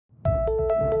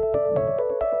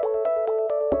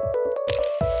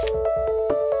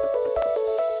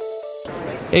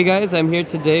Hey guys, I'm here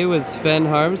today with Sven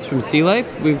Harms from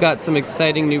SeaLife. We've got some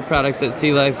exciting new products at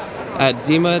SeaLife at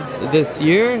DEMA this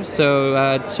year,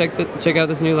 so check out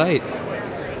this new light.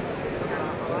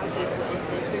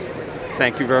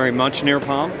 Thank you very much,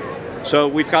 Nirpam. So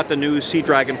we've got the new Sea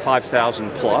Dragon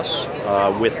 5000 Plus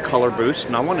with color boost,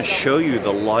 and I want to show you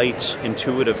the light's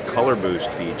intuitive color boost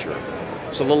feature.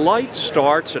 So the light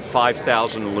starts at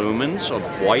 5,000 lumens of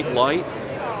white light,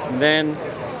 and then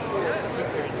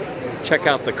check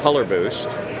out the color boost,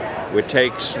 which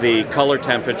takes the color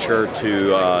temperature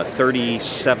to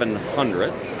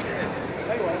 3,700.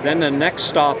 Then the next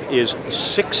stop is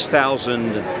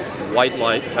 6,000 white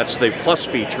light. That's the plus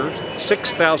feature.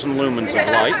 6,000 lumens of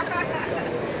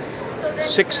light.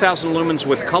 6,000 lumens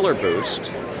with color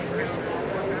boost.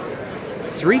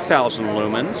 3,000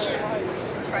 lumens.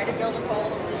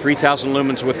 3,000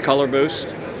 lumens with color boost.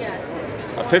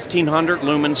 A 1,500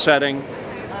 lumen setting.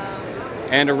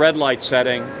 And a red light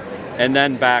setting, and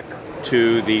then back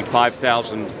to the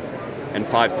 5,000 and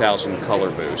 5,000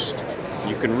 color boost.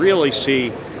 You can really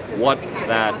see what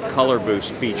that color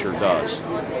boost feature does.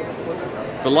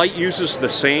 The light uses the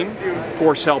same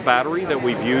 4-cell battery that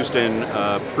we've used in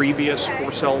previous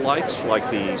 4-cell lights,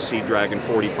 like the Sea Dragon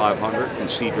 4500 and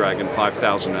Sea Dragon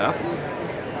 5000F.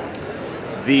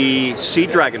 The Sea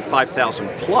Dragon 5000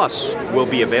 Plus will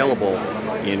be available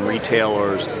in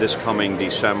retailers this coming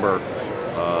December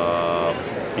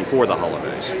before the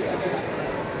holidays.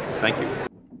 Thank you.